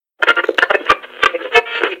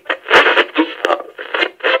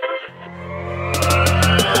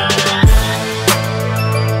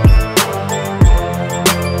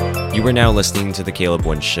You are now listening to The Caleb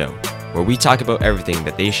One Show, where we talk about everything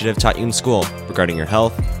that they should have taught you in school regarding your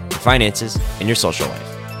health, your finances, and your social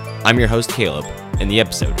life. I'm your host, Caleb, and the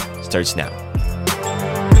episode starts now.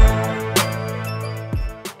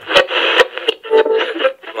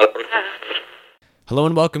 Hello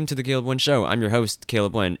and welcome to The Caleb One Show. I'm your host,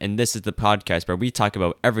 Caleb One, and this is the podcast where we talk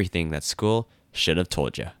about everything that school should have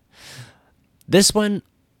told you. This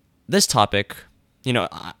topic,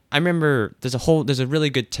 I remember there's a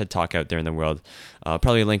really good TED Talk out there in the world. I'll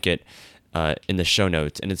probably link it in the show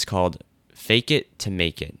notes, and it's called Fake It to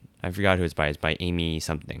Make It. I forgot who it's by. It's by Amy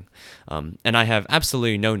something. And I have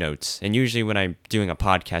absolutely no notes. And usually when I'm doing a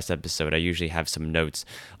podcast episode, I usually have some notes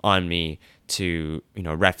on me to,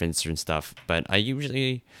 reference and stuff. But I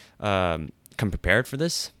usually come prepared for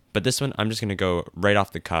this. But this one, I'm just going to go right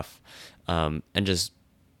off the cuff and just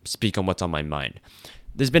speak on what's on my mind.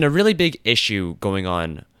 There's been a really big issue going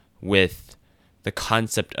on with the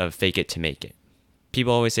concept of fake it to make it.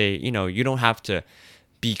 People always say, you don't have to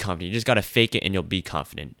be confident. You just got to fake it and you'll be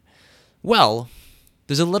confident. Well,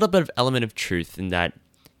 there's a little bit of element of truth in that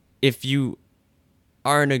if you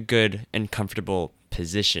are in a good and comfortable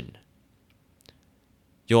position,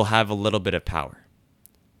 you'll have a little bit of power,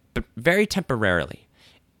 but very temporarily.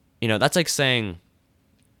 That's like saying,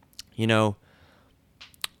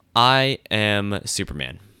 I am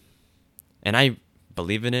Superman, and I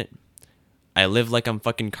believe in it. I live like I'm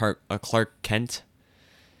fucking Clark Kent.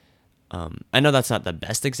 I know that's not the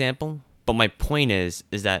best example, but my point is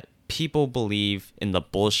that people believe in the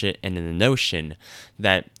bullshit and in the notion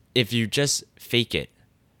that if you just fake it,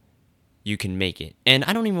 you can make it. And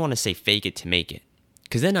I don't even want to say fake it to make it,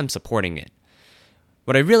 because then I'm supporting it.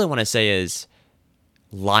 What I really want to say is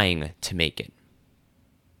lying to make it.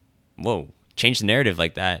 Whoa, change the narrative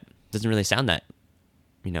like that. Doesn't really sound that,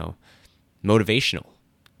 motivational.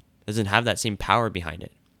 Doesn't have that same power behind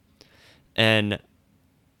it. And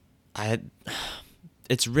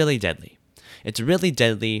it's really deadly. It's really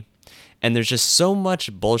deadly. And there's just so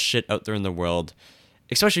much bullshit out there in the world,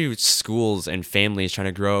 especially with schools and families trying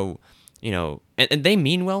to grow, and they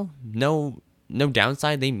mean well. No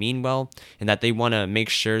downside. They mean well in that they want to make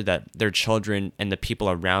sure that their children and the people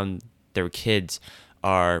around their kids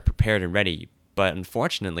are prepared and ready. But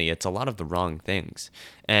unfortunately, it's a lot of the wrong things.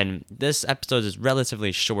 And this episode is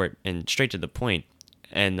relatively short and straight to the point.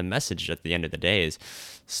 And the message at the end of the day is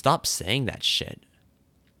stop saying that shit.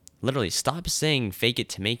 Literally, stop saying fake it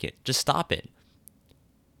to make it. Just stop it.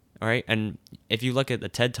 All right? And if you look at the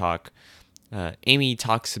TED Talk, Amy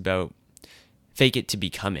talks about fake it to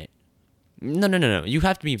become it. No. You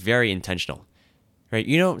have to be very intentional. Right?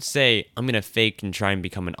 You don't say, I'm going to fake and try and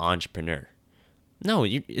become an entrepreneur. No,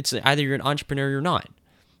 it's either you're an entrepreneur or you're not.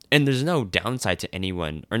 And there's no downside to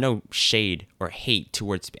anyone or no shade or hate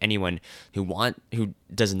towards anyone who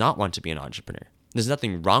does not want to be an entrepreneur. There's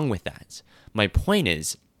nothing wrong with that. My point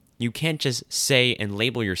is, you can't just say and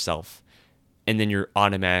label yourself and then you're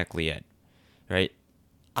automatically it, right?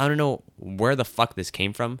 I don't know where the fuck this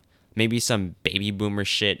came from. Maybe some baby boomer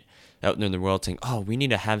shit out there in the world saying, oh, we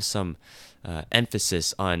need to have some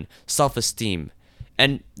emphasis on self-esteem.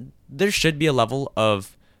 And there should be a level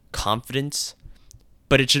of confidence,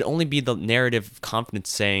 but it should only be the narrative of confidence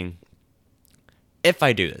saying, if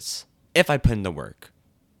I do this, if I put in the work,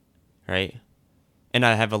 right? And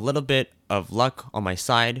I have a little bit of luck on my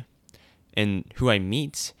side in who I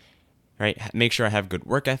meet, right? Make sure I have good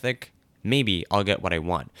work ethic. Maybe I'll get what I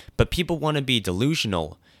want. But people want to be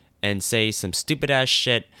delusional and say some stupid ass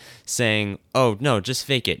shit saying, oh, no, just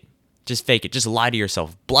fake it. Just fake it. Just lie to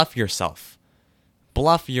yourself. Bluff yourself.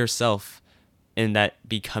 Bluff yourself in that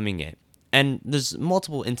becoming it. And there's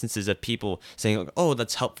multiple instances of people saying, oh,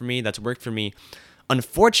 that's helped for me. That's worked for me.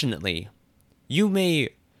 Unfortunately, you may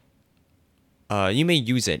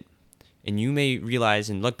use it. And you may realize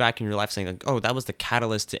and look back in your life saying, oh, that was the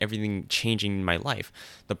catalyst to everything changing in my life.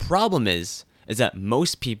 The problem is that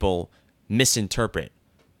most people misinterpret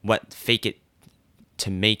what fake it to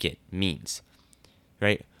make it means,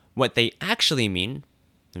 right? What they actually mean,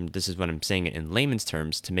 and this is what I'm saying it in layman's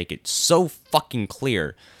terms to make it so fucking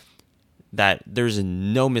clear that there's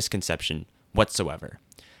no misconception whatsoever.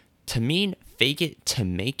 To mean fake it to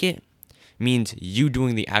make it means you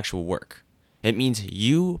doing the actual work. It means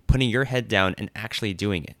you putting your head down and actually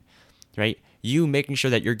doing it, right? You making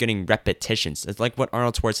sure that you're getting repetitions. It's like what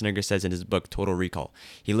Arnold Schwarzenegger says in his book, Total Recall.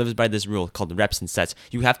 He lives by this rule called reps and sets.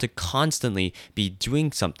 You have to constantly be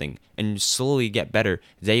doing something and slowly get better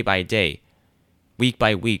day by day, week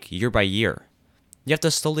by week, year by year. You have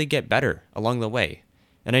to slowly get better along the way.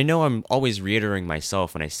 And I know I'm always reiterating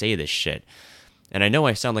myself when I say this shit, And I know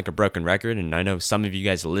I sound like a broken record, and I know some of you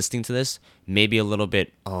guys listening to this may be a little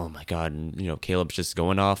bit, oh my God, and, Caleb's just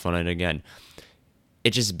going off on it again.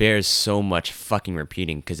 It just bears so much fucking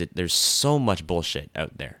repeating because there's so much bullshit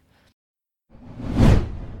out there.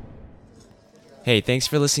 Hey, thanks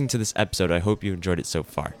for listening to this episode. I hope you enjoyed it so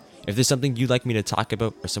far. If there's something you'd like me to talk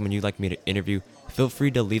about or someone you'd like me to interview, feel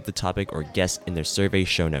free to leave the topic or guest in their survey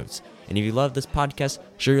show notes. And if you love this podcast,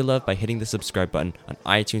 show your love by hitting the subscribe button on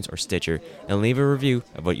iTunes or Stitcher and leave a review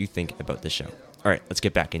of what you think about the show. All right, let's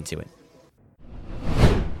get back into it.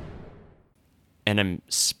 And I'm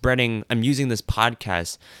using this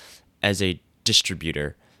podcast as a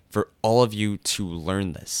distributor for all of you to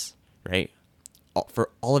learn this, right? For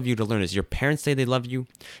all of you to learn this. Your parents say they love you.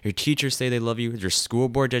 Your teachers say they love you. Your school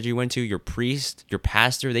board that you went to, your priest, your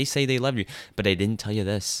pastor, they say they love you. But they didn't tell you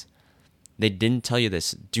this. They didn't tell you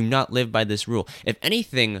this. Do not live by this rule. If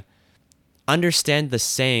anything, understand the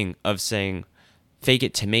saying of saying, fake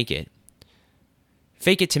it to make it.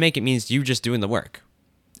 Fake it to make it means you just doing the work.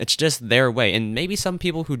 It's just their way. And maybe some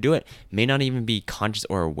people who do it may not even be conscious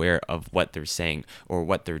or aware of what they're saying or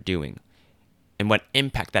what they're doing and what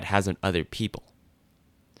impact that has on other people.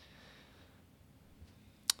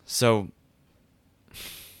 So,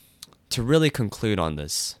 to really conclude on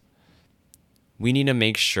this, we need to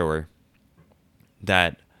make sure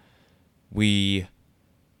that we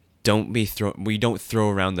don't throw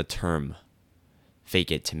around the term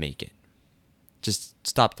fake it to make it. Just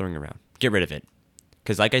stop throwing it around. Get rid of it.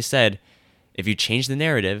 Because like I said, if you change the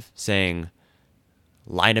narrative saying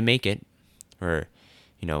lie to make it, or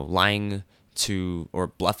lying to or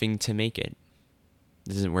bluffing to make it, it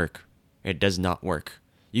doesn't work. It does not work.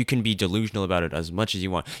 You can be delusional about it as much as you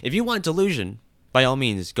want. If you want delusion, by all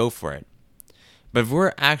means, go for it. But if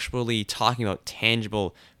we're actually talking about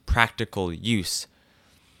tangible, practical use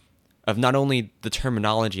of not only the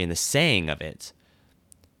terminology and the saying of it,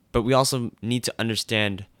 but we also need to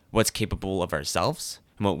understand what's capable of ourselves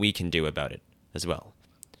and what we can do about it as well,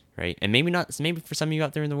 right? And maybe for some of you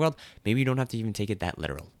out there in the world, maybe you don't have to even take it that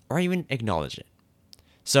literal or even acknowledge it.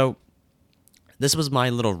 So this was my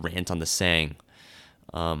little rant on the saying.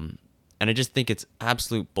 And I just think it's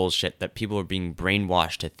absolute bullshit that people are being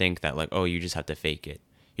brainwashed to think that you just have to fake it.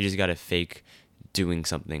 You just got to fake doing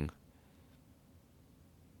something.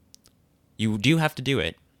 You do have to do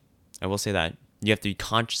it. I will say that. You have to be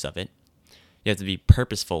conscious of it. You have to be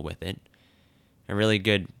purposeful with it. A really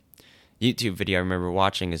good YouTube video I remember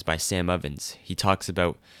watching is by Sam Ovens. He talks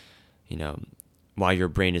about, why your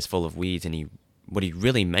brain is full of weeds, and what he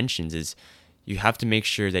really mentions is you have to make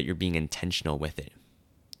sure that you're being intentional with it.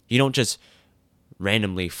 You don't just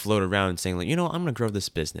randomly float around saying I'm going to grow this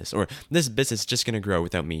business, or this business is just going to grow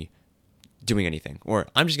without me doing anything, or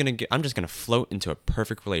I'm just going to float into a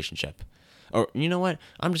perfect relationship, or you know what,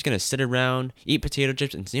 I'm just going to sit around, eat potato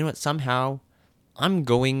chips, and somehow I'm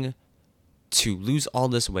going to lose all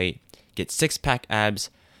this weight, get 6-pack abs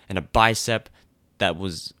and a bicep that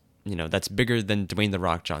was, that's bigger than Dwayne The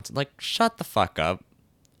Rock Johnson. Shut the fuck up.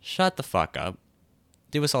 Shut the fuck up.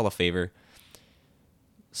 Do us all a favor.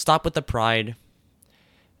 Stop with the pride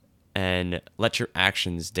and let your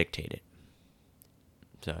actions dictate it.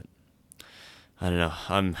 So, I don't know.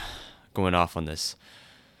 I'm going off on this.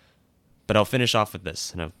 But I'll finish off with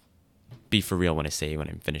this. And I'll be for real when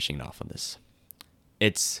I'm finishing off on this.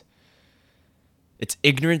 It's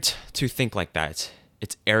ignorant to think like that.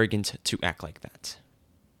 It's arrogant to act like that.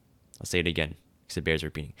 I'll say it again because it bears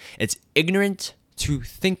repeating. It's ignorant to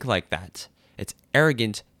think like that. It's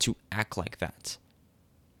arrogant to act like that.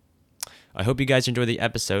 I hope you guys enjoy the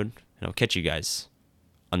episode, and I'll catch you guys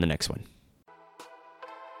on the next one.